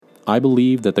I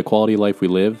believe that the quality of life we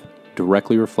live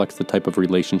directly reflects the type of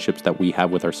relationships that we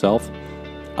have with ourselves,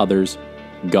 others,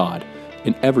 God,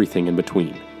 and everything in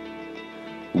between.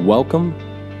 Welcome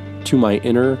to my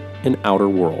inner and outer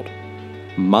world.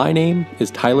 My name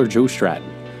is Tyler Joe Stratton,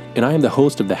 and I am the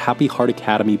host of the Happy Heart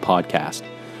Academy podcast,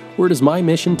 where it is my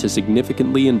mission to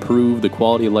significantly improve the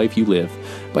quality of life you live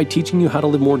by teaching you how to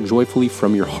live more joyfully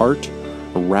from your heart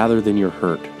rather than your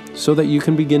hurt, so that you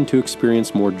can begin to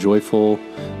experience more joyful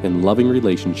and loving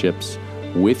relationships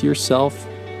with yourself,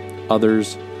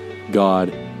 others, God,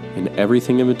 and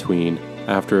everything in between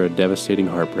after a devastating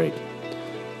heartbreak.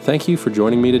 Thank you for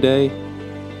joining me today.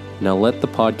 Now let the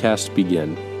podcast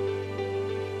begin.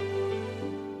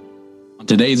 On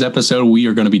today's episode, we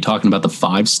are going to be talking about the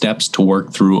 5 steps to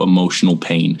work through emotional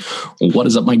pain. What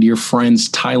is up, my dear friends?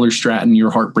 Tyler Stratton,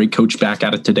 your heartbreak coach, back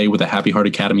at it today with the Happy Heart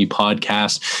Academy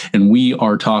podcast. And we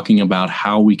are talking about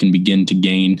how we can begin to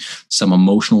gain some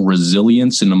emotional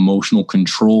resilience and emotional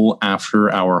control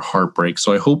after our heartbreak.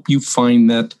 So I hope you find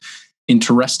that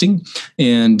interesting,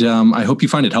 and I hope you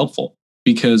find it helpful,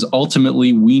 because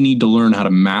ultimately we need to learn how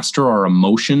to master our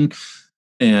emotion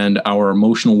and our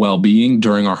emotional well-being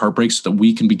during our heartbreak so that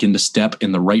we can begin to step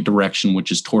in the right direction,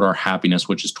 which is toward our happiness,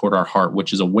 which is toward our heart,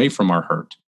 which is away from our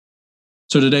hurt.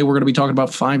 So today we're going to be talking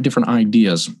about 5 different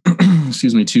ideas,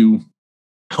 to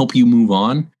help you move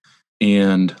on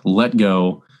and let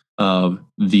go of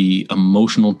the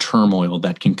emotional turmoil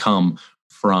that can come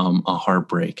from a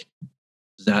heartbreak.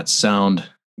 Does that sound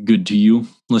good to you?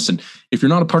 Listen, if you're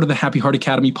not a part of the Happy Heart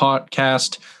Academy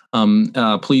podcast,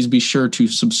 please be sure to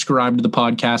subscribe to the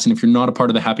podcast. And if you're not a part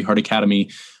of the Happy Heart Academy,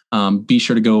 be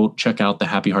sure to go check out the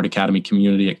Happy Heart Academy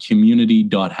community at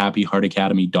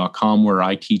community.happyheartacademy.com, where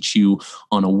I teach you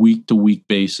on a week-to-week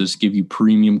basis, give you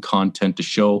premium content to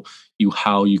show you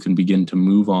how you can begin to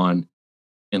move on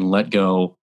and let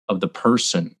go of the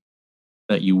person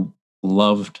that you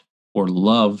loved or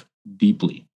love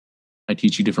deeply. I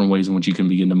teach you different ways in which you can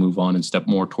begin to move on and step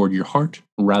more toward your heart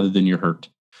rather than your hurt.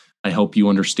 I help you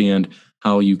understand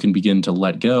how you can begin to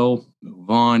let go,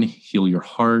 move on, heal your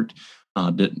heart,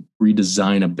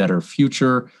 redesign a better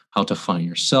future, how to find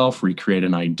yourself, recreate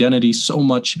an identity. So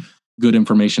much good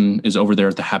information is over there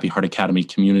at the Happy Heart Academy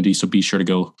community. So be sure to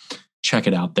go check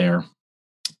it out there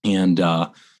and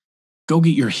go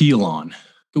get your heal on.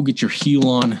 Go get your heal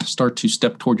on. Start to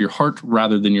step toward your heart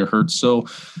rather than your hurt. So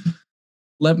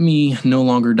let me no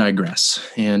longer digress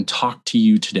and talk to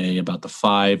you today about the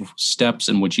 5 steps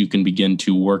in which you can begin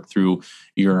to work through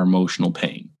your emotional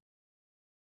pain.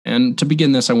 And to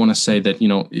begin this, I want to say that,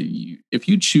 if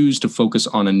you choose to focus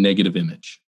on a negative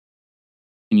image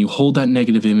and you hold that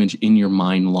negative image in your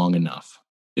mind long enough,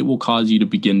 it will cause you to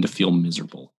begin to feel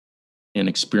miserable and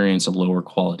experience a lower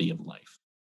quality of life.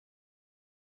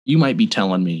 You might be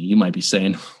telling me, you might be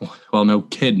saying, well, no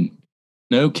kidding.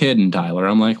 No kidding, Tyler.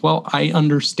 I'm like, well, I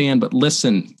understand, but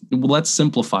listen, let's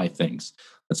simplify things.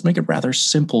 Let's make it rather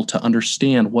simple to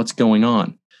understand what's going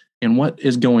on. And what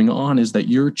is going on is that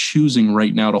you're choosing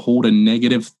right now to hold a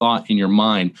negative thought in your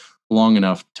mind long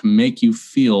enough to make you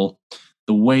feel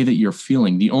the way that you're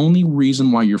feeling. The only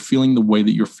reason why you're feeling the way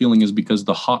that you're feeling is because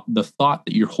the thought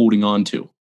that you're holding on to.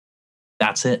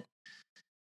 That's it.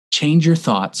 Change your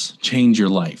thoughts, change your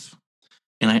life.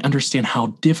 And I understand how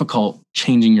difficult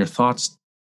changing your thoughts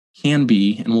can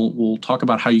be, and we'll talk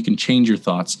about how you can change your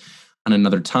thoughts on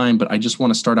another time. But I just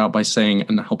want to start out by saying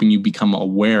and helping you become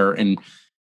aware and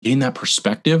gain that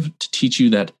perspective to teach you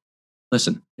that,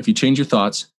 listen, if you change your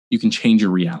thoughts, you can change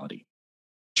your reality.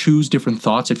 Choose different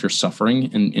thoughts if you're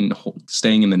suffering and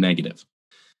staying in the negative.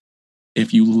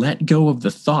 If you let go of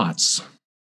the thoughts,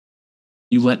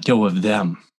 you let go of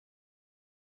them.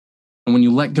 And when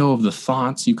you let go of the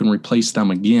thoughts, you can replace them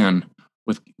again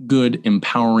with good,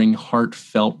 empowering,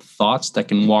 heartfelt thoughts that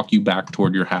can walk you back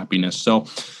toward your happiness. So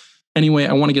anyway,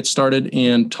 I want to get started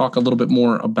and talk a little bit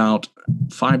more about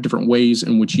 5 different ways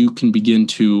in which you can begin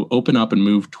to open up and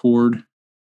move toward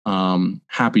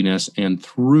happiness and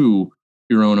through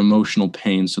your own emotional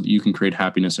pain so that you can create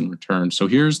happiness in return. So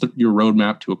here's your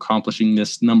roadmap to accomplishing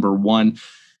this. Number 1,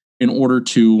 in order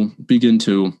to begin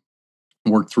to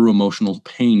work through emotional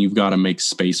pain, you've got to make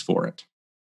space for it.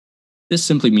 This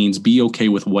simply means be okay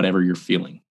with whatever you're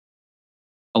feeling.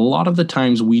 A lot of the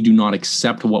times we do not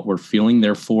accept what we're feeling,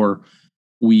 therefore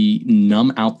we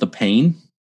numb out the pain.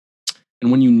 And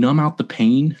when you numb out the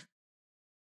pain,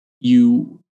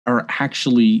 you are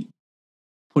actually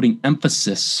putting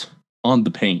emphasis on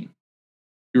the pain.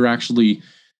 You're actually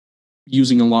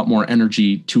using a lot more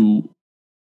energy to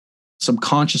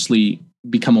subconsciously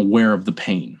become aware of the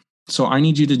pain. So I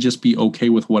need you to just be okay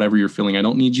with whatever you're feeling. I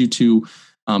don't need you to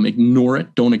Ignore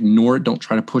it. Don't ignore it. Don't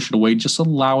try to push it away. Just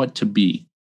allow it to be.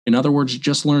 In other words,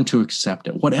 just learn to accept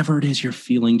it. Whatever it is you're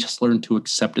feeling, just learn to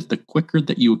accept it. The quicker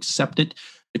that you accept it,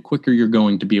 the quicker you're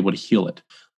going to be able to heal it.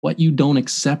 What you don't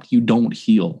accept, you don't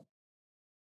heal.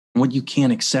 What you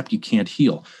can't accept, you can't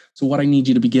heal. So what I need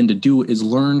you to begin to do is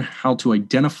learn how to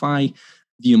identify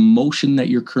the emotion that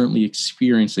you're currently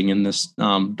experiencing in this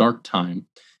dark time.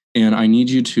 And I need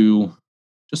you to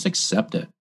just accept it.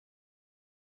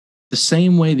 The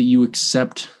same way that you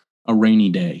accept a rainy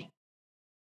day,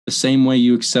 the same way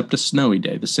you accept a snowy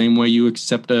day, the same way you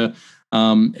accept a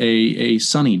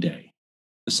sunny day,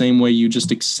 the same way you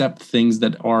just accept things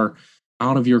that are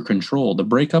out of your control. The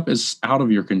breakup is out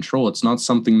of your control. It's not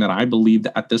something that I believe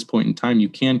that at this point in time you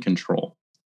can control.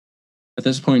 At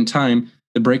this point in time,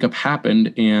 the breakup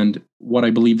happened, and what I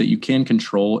believe that you can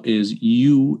control is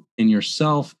you and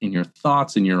yourself, in your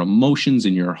thoughts, in your emotions,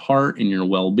 in your heart, in your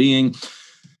well-being.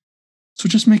 So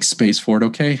just make space for it,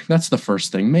 okay? That's the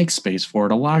first thing. Make space for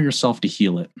it. Allow yourself to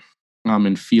heal it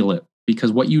and feel it,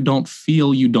 because what you don't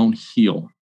feel, you don't heal.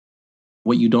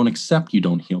 What you don't accept, you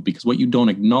don't heal, because what you don't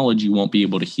acknowledge, you won't be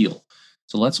able to heal.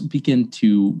 So let's begin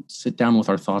to sit down with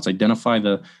our thoughts, identify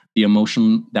the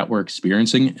emotion that we're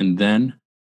experiencing, and then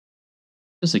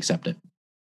just accept it.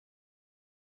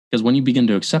 Because when you begin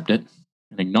to accept it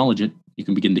and acknowledge it, you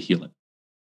can begin to heal it.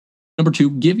 Number 2,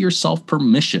 give yourself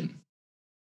permission.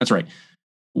 That's right.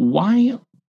 Why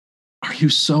are you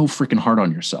so freaking hard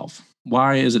on yourself?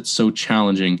 Why is it so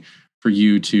challenging for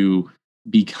you to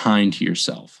be kind to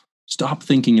yourself? Stop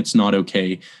thinking it's not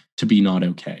okay to be not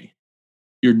okay.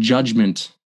 Your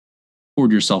judgment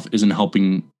toward yourself isn't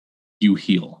helping you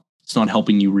heal. It's not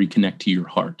helping you reconnect to your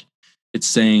heart. It's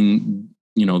saying,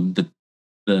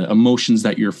 the emotions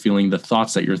that you're feeling, the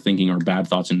thoughts that you're thinking are bad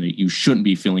thoughts, and that you shouldn't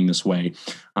be feeling this way,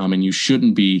 and you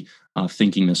shouldn't be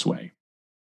thinking this way.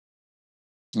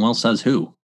 Well, says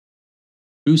who?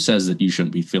 Who says that you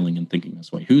shouldn't be feeling and thinking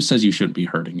this way? Who says you shouldn't be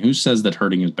hurting? Who says that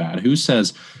hurting is bad? Who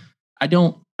says, I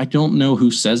don't know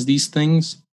who says these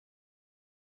things,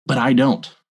 but I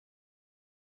don't.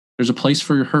 There's a place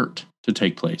for your hurt to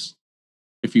take place.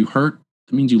 If you hurt,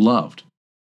 it means you loved.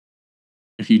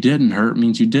 If you didn't hurt, it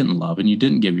means you didn't love and you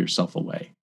didn't give yourself away.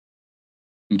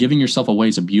 And giving yourself away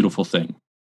is a beautiful thing,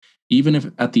 even if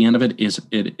at the end of it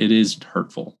is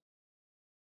hurtful,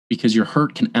 because your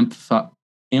hurt can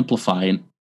amplify and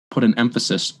put an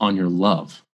emphasis on your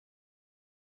love,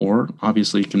 or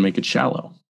obviously it can make it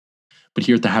shallow. But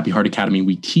here at the Happy Heart Academy,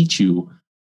 we teach you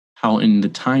how in the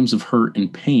times of hurt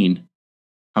and pain,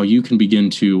 how you can begin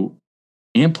to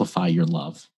amplify your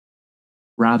love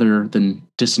rather than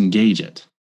disengage it.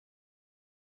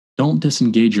 Don't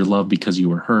disengage your love because you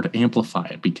were hurt. Amplify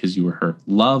it because you were hurt.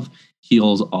 Love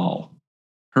heals all.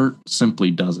 Hurt simply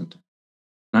doesn't.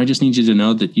 And I just need you to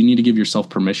know that you need to give yourself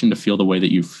permission to feel the way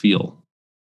that you feel.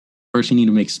 First, you need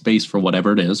to make space for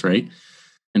whatever it is, right?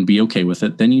 And be okay with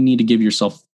it. Then you need to give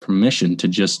yourself permission to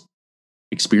just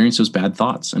experience those bad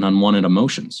thoughts and unwanted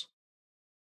emotions.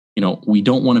 We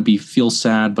don't want to feel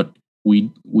sad, but we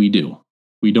do.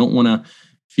 We don't want to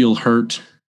feel hurt,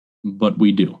 but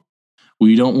we do.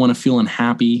 We don't want to feel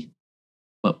unhappy,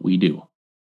 but we do.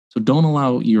 So don't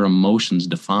allow your emotions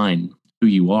define who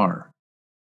you are.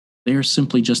 They are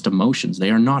simply just emotions.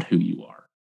 They are not who you are.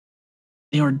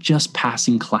 They are just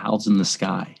passing clouds in the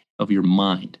sky of your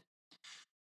mind.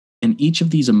 And each of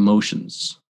these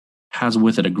emotions has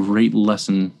with it a great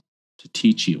lesson to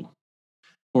teach you.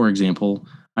 For example,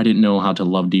 I didn't know how to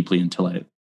love deeply until I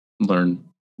learned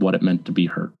what it meant to be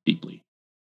hurt deeply.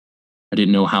 I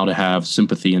didn't know how to have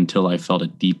sympathy until I felt a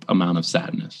deep amount of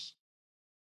sadness.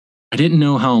 I didn't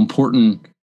know how important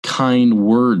kind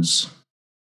words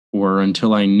were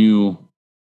until I knew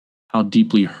how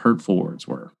deeply hurtful words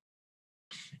were.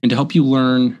 And to help you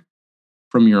learn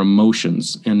from your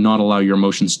emotions and not allow your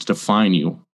emotions to define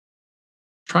you,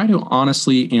 try to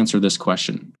honestly answer this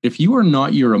question. If you are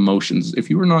not your emotions, if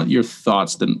you are not your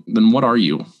thoughts, then what are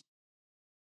you?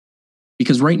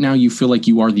 Because right now you feel like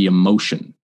you are the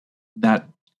emotion, that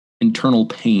internal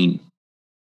pain,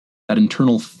 that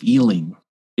internal feeling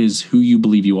is who you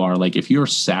believe you are. Like if you're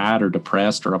sad or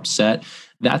depressed or upset,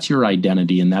 that's your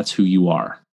identity and that's who you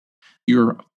are.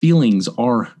 Your feelings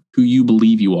are who you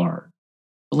believe you are.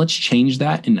 But let's change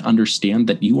that and understand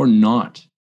that you are not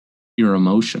your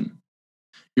emotion.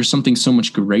 You're something so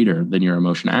much greater than your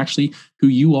emotion. Actually, who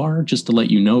you are, just to let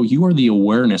you know, you are the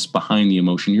awareness behind the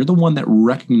emotion. You're the one that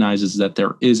recognizes that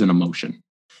there is an emotion.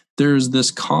 There's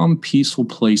this calm, peaceful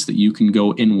place that you can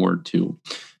go inward to,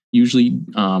 usually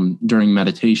during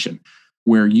meditation,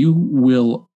 where you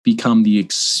will become the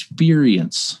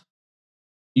experience.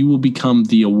 You will become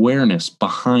the awareness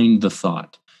behind the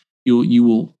thought. You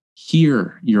will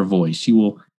hear your voice. You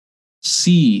will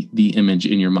see the image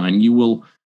in your mind. You will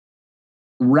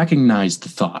recognize the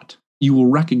thought. You will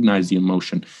recognize the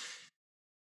emotion.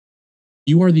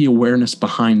 You are the awareness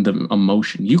behind the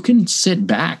emotion. You can sit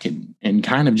back and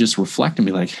kind of just reflect and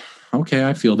be like, okay,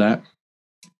 I feel that.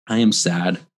 I am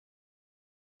sad.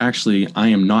 Actually, I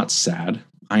am not sad.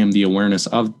 I am the awareness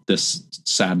of this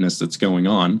sadness that's going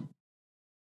on.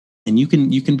 And you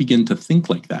can begin to think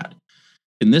like that.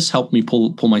 And this helped me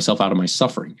pull myself out of my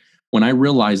suffering. When I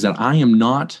realized that I am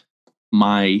not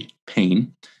my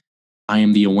pain, I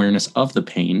am the awareness of the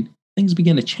pain, things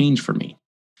begin to change for me.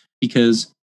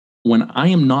 Because when I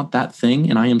am not that thing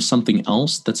and I am something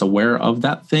else that's aware of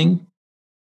that thing,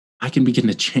 I can begin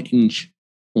to change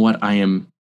what I am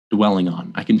dwelling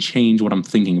on. I can change what I'm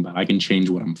thinking about. I can change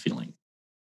what I'm feeling.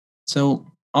 So,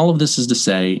 all of this is to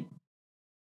say,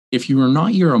 if you are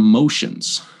not your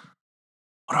emotions,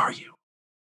 what are you?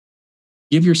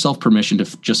 Give yourself permission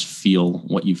to just feel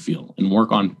what you feel and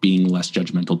work on being less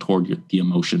judgmental toward the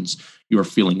emotions you are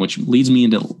feeling, which leads me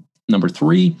into number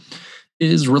 3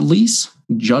 is release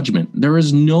judgment. There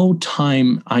is no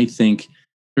time, I think,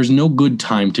 there's no good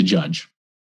time to judge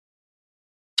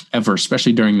ever,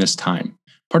 especially during this time.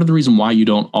 Part of the reason why you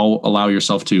don't allow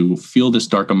yourself to feel this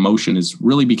dark emotion is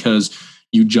really because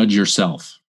you judge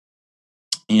yourself.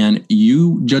 And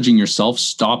you judging yourself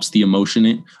stops the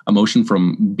emotion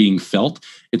from being felt.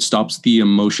 It stops the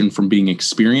emotion from being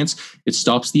experienced. It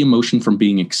stops the emotion from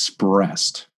being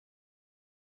expressed.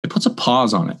 It puts a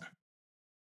pause on it.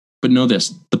 But know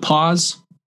this, the pause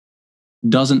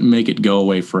doesn't make it go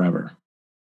away forever.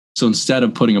 So instead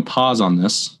of putting a pause on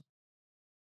this,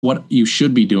 what you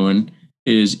should be doing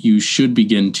is you should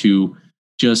begin to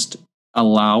just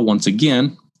allow, once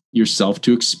again, yourself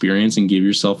to experience and give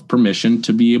yourself permission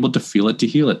to be able to feel it, to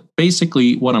heal it.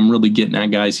 Basically, what I'm really getting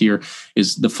at, guys, here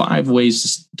is the 5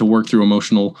 ways to work through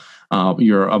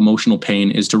your emotional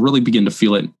pain is to really begin to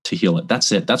feel it, to heal it.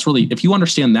 That's it. That's really, if you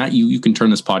understand that, you can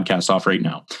turn this podcast off right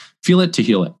now. Feel it to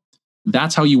heal it.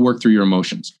 That's how you work through your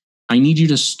emotions. I need you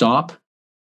to stop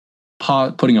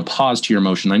putting a pause to your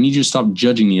emotion. I need you to stop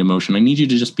judging the emotion. I need you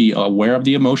to just be aware of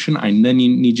the emotion. I then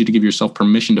need you to give yourself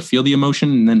permission to feel the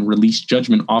emotion and then release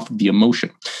judgment off of the emotion.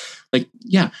 Like,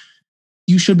 yeah,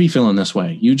 you should be feeling this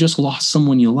way. You just lost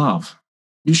someone you love.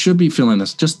 You should be feeling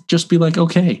this. Just be like,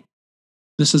 okay,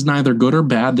 this is neither good or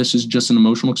bad. This is just an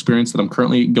emotional experience that I'm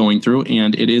currently going through,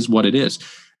 and it is what it is.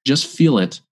 Just feel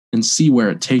it and see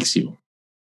where it takes you.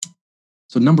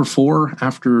 So number 4,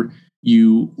 after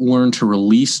you learn to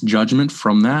release judgment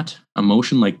from that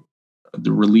emotion, like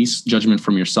the release judgment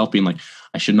from yourself being like,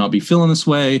 I should not be feeling this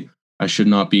way. I should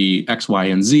not be X, Y,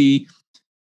 and Z.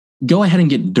 Go ahead and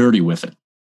get dirty with it.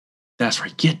 That's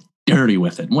right. Get dirty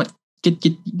with it.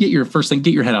 Get your first thing,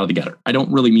 get your head out of the gutter. I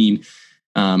don't really mean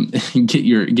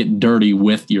get dirty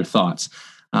with your thoughts.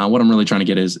 What I'm really trying to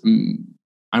get is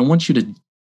I want you to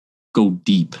go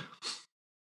deep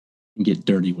and get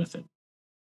dirty with it.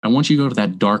 I want you to go to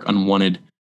that dark, unwanted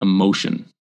emotion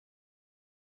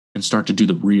and start to do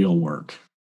the real work.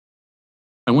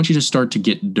 I want you to start to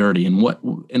get dirty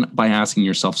and by asking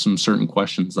yourself some certain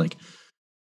questions like,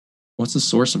 what's the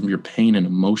source of your pain and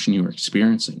emotion you are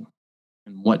experiencing?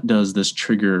 And what does this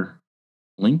trigger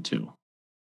link to?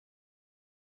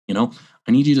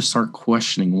 I need you to start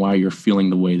questioning why you're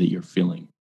feeling the way that you're feeling.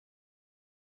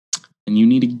 And you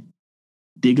need to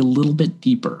dig a little bit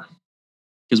deeper.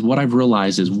 Because what I've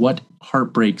realized is what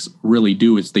heartbreaks really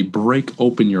do is they break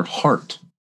open your heart.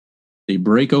 They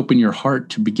break open your heart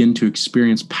to begin to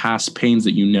experience past pains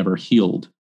that you never healed.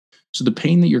 So the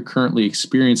pain that you're currently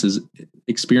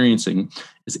experiencing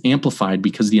is amplified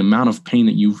because the amount of pain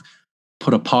that you've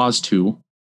put a pause to,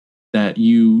 that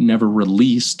you never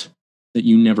released, that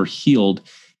you never healed,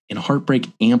 and heartbreak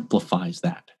amplifies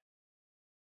that.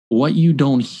 What you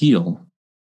don't heal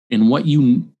and what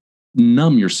you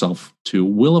numb yourself to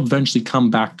will eventually come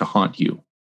back to haunt you.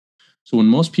 So when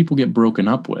most people get broken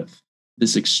up with,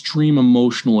 this extreme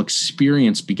emotional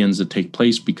experience begins to take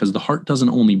place because the heart doesn't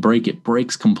only break, it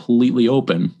breaks completely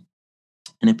open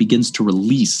and it begins to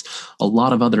release a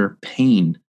lot of other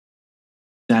pain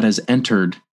that has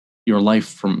entered your life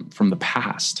from the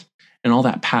past. And all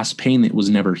that past pain that was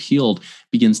never healed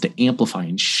begins to amplify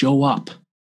and show up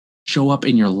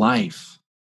in your life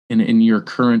and in your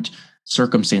current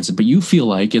circumstances. But you feel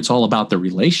like it's all about the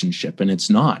relationship, and it's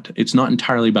not. It's not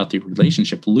entirely about the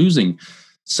relationship. Losing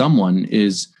someone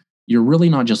is, you're really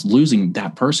not just losing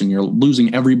that person. You're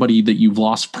losing everybody that you've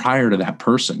lost prior to that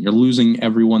person. You're losing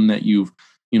everyone that you've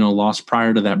lost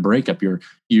prior to that breakup.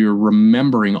 You're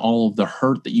remembering all of the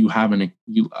hurt that you haven't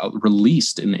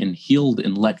released and healed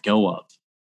and let go of.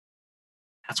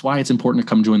 That's why it's important to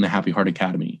come join the Happy Heart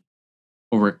Academy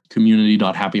over at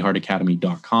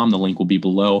community.happyheartacademy.com. The link will be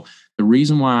below. The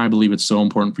reason why I believe it's so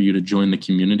important for you to join the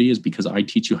community is because I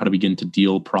teach you how to begin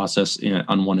to process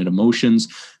unwanted emotions,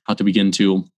 how to begin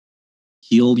to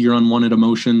heal your unwanted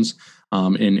emotions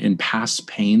and past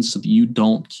pains so that you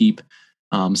don't keep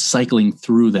cycling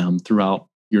through them throughout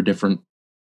your different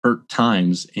hurt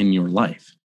times in your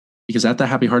life. Because at the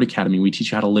Happy Heart Academy, we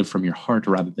teach you how to live from your heart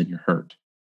rather than your hurt.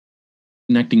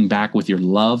 Connecting back with your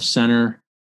love center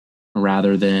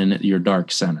rather than your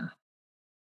dark center.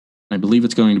 I believe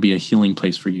it's going to be a healing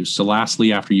place for you. So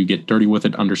lastly, after you get dirty with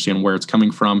it, understand where it's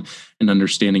coming from and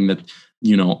understanding that,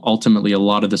 ultimately a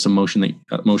lot of this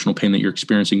emotional pain that you're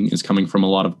experiencing is coming from a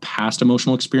lot of past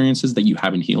emotional experiences that you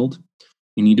haven't healed.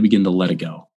 You need to begin to let it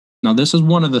go. Now, this is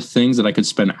one of the things that I could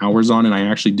spend hours on, and I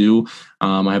actually do.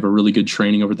 I have a really good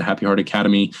training over at the Happy Heart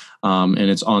Academy, and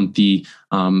it's on the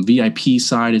VIP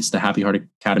side. It's the Happy Heart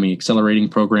Academy Accelerating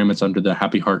Program. It's under the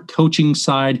Happy Heart Coaching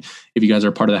side. If you guys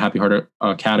are part of the Happy Heart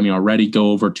Academy already,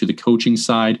 go over to the coaching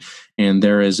side, and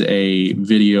there is a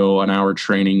video, an hour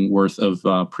training worth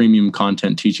of premium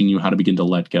content teaching you how to begin to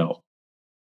let go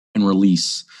and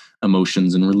release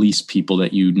emotions and release people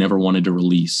that you never wanted to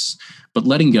release. But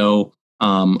letting go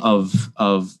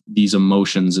of these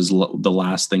emotions is the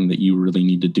last thing that you really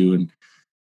need to do. And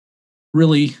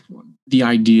really, the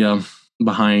idea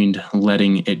behind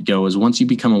letting it go is once you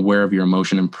become aware of your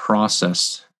emotion and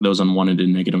process those unwanted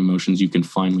and negative emotions, you can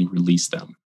finally release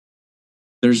them.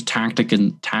 There's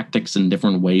tactics and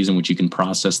different ways in which you can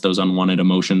process those unwanted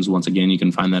emotions. Once again, you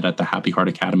can find that at the Happy Heart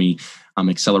Academy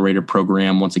Accelerator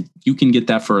Program. You can get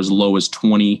that for as low as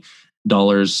 $20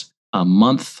 a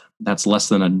month. That's less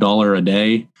than $1 a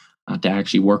day to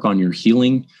actually work on your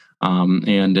healing.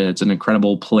 And it's an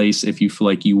incredible place if you feel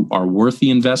like you are worth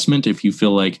the investment, if you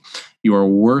feel like you are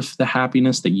worth the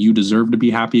happiness, that you deserve to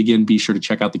be happy again. Be sure to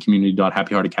check out the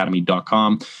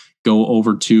community.happyheartacademy.com. Go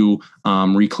over to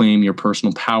Reclaim Your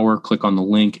Personal Power, click on the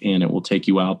link, and it will take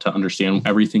you out to understand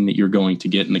everything that you're going to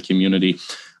get in the community.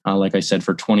 Like I said,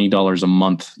 for $20 a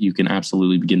month, you can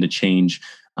absolutely begin to change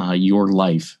your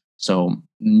life. So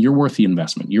you're worth the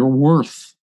investment. You're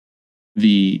worth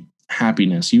the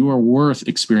happiness. You are worth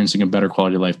experiencing a better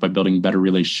quality of life by building better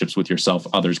relationships with yourself,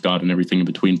 others, God, and everything in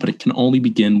between. But it can only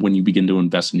begin when you begin to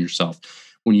invest in yourself.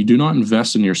 When you do not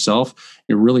invest in yourself,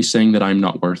 you're really saying that I'm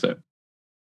not worth it.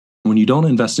 When you don't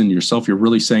invest in yourself, you're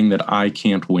really saying that I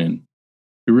can't win.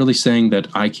 You're really saying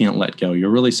that I can't let go. You're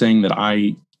really saying that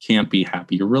I can't be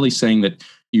happy. You're really saying that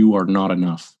you are not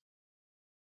enough.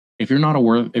 If you're not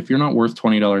worth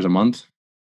 $20 a month,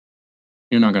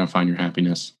 you're not going to find your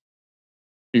happiness.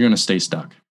 You're going to stay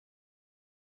stuck.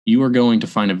 You are going to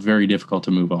find it very difficult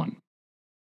to move on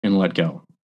and let go.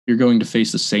 You're going to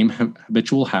face the same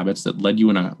habitual habits that led you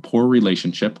in a poor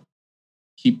relationship,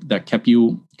 that kept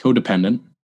you codependent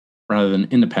rather than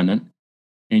independent,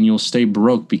 and you'll stay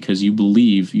broke because you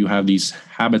believe you have these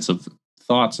habits of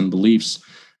thoughts and beliefs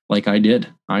like I did.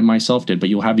 I myself did, but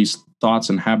you'll have these thoughts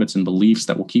and habits and beliefs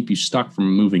that will keep you stuck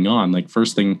from moving on. Like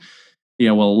first thing,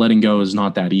 letting go is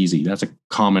not that easy. That's a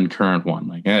common current one.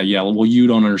 Like, well, you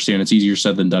don't understand. It's easier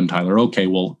said than done, Tyler. Okay,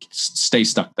 well, stay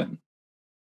stuck then.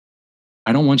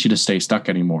 I don't want you to stay stuck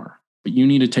anymore, but you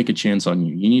need to take a chance on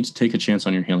you. You need to take a chance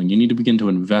on your healing. You need to begin to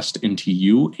invest into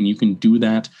you, and you can do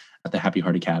that at the Happy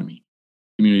Heart Academy.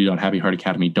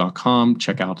 community.happyheartacademy.com.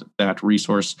 Check out that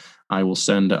resource. I will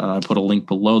put a link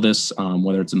below this,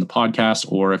 whether it's in the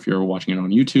podcast or if you're watching it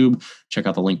on YouTube, check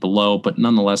out the link below. But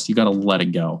nonetheless, you got to let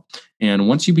it go. And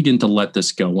once you begin to let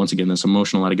this go, once again, this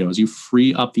emotional let it go, as you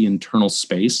free up the internal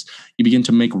space, you begin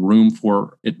to make room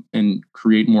for it and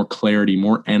create more clarity,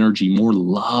 more energy, more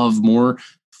love, more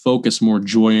focus, more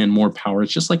joy, and more power.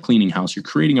 It's just like cleaning house. You're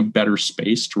creating a better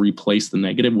space to replace the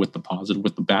negative with the positive,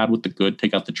 with the bad, with the good,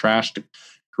 take out the trash to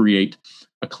create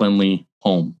a cleanly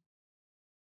home.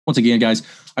 Once again, guys,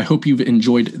 I hope you've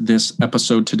enjoyed this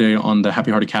episode today on the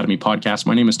Happy Heart Academy podcast.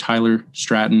 My name is Tyler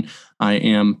Stratton. I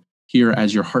am here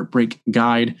as your heartbreak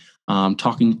guide,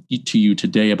 talking to you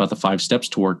today about the 5 steps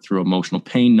to work through emotional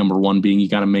pain. Number 1 being you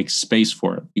got to make space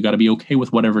for it. You got to be okay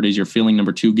with whatever it is you're feeling.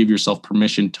 Number 2, give yourself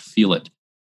permission to feel it.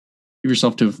 Give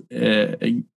yourself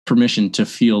permission to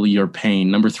feel your pain.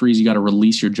 Number 3 is you got to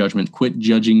release your judgment. Quit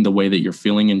judging the way that you're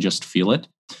feeling and just feel it.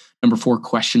 Number 4,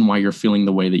 question why you're feeling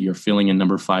the way that you're feeling. And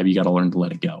number 5, you got to learn to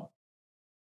let it go.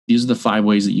 These are the 5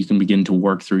 ways that you can begin to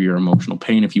work through your emotional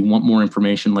pain. If you want more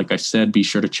information, like I said, be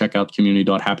sure to check out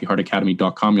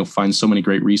community.happyheartacademy.com. You'll find so many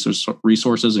great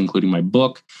resources, including my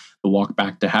book, the Walk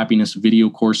Back to Happiness video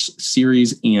course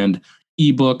series and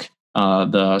ebook,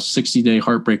 the 60-day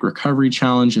Heartbreak Recovery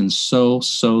Challenge, and so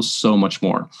much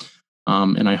more.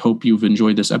 And I hope you've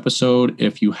enjoyed this episode.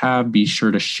 If you have, be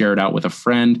sure to share it out with a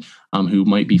friend who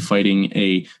might be fighting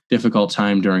a difficult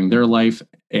time during their life,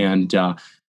 and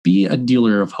be a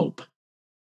dealer of hope.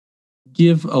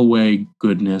 Give away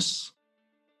goodness,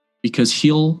 because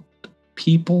heal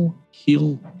people.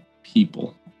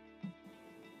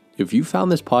 If you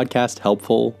found this podcast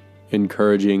helpful,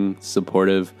 encouraging,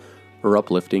 supportive, or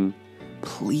uplifting,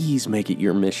 please make it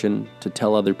your mission to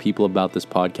tell other people about this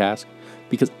podcast,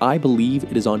 because I believe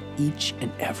it is on each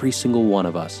and every single one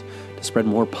of us to spread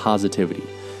more positivity,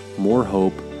 more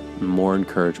hope, and more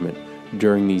encouragement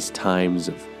during these times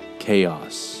of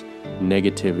chaos,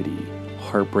 negativity,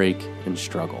 heartbreak, and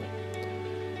struggle.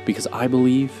 Because I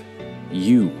believe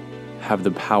you have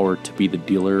the power to be the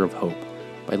dealer of hope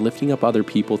by lifting up other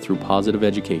people through positive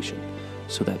education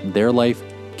so that their life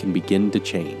can begin to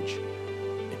change,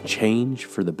 and change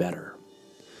for the better.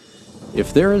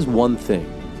 If there is one thing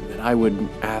that I would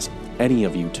ask any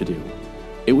of you to do,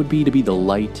 it would be to be the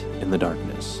light in the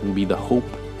darkness, and be the hope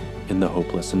in the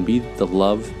hopeless, and be the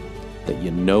love that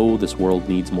you know this world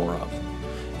needs more of.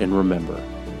 And remember,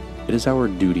 it is our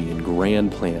duty and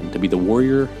grand plan to be the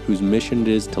warrior whose mission it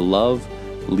is to love,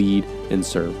 lead, and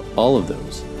serve all of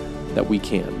those that we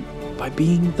can by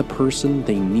being the person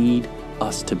they need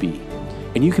us to be.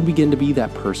 And you can begin to be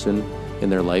that person in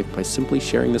their life by simply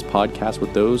sharing this podcast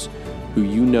with those who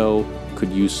you know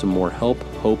could use some more help,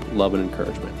 hope, love, and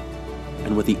encouragement.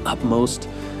 And with the utmost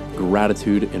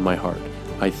gratitude in my heart,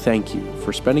 I thank you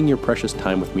for spending your precious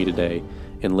time with me today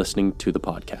and listening to the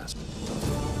podcast.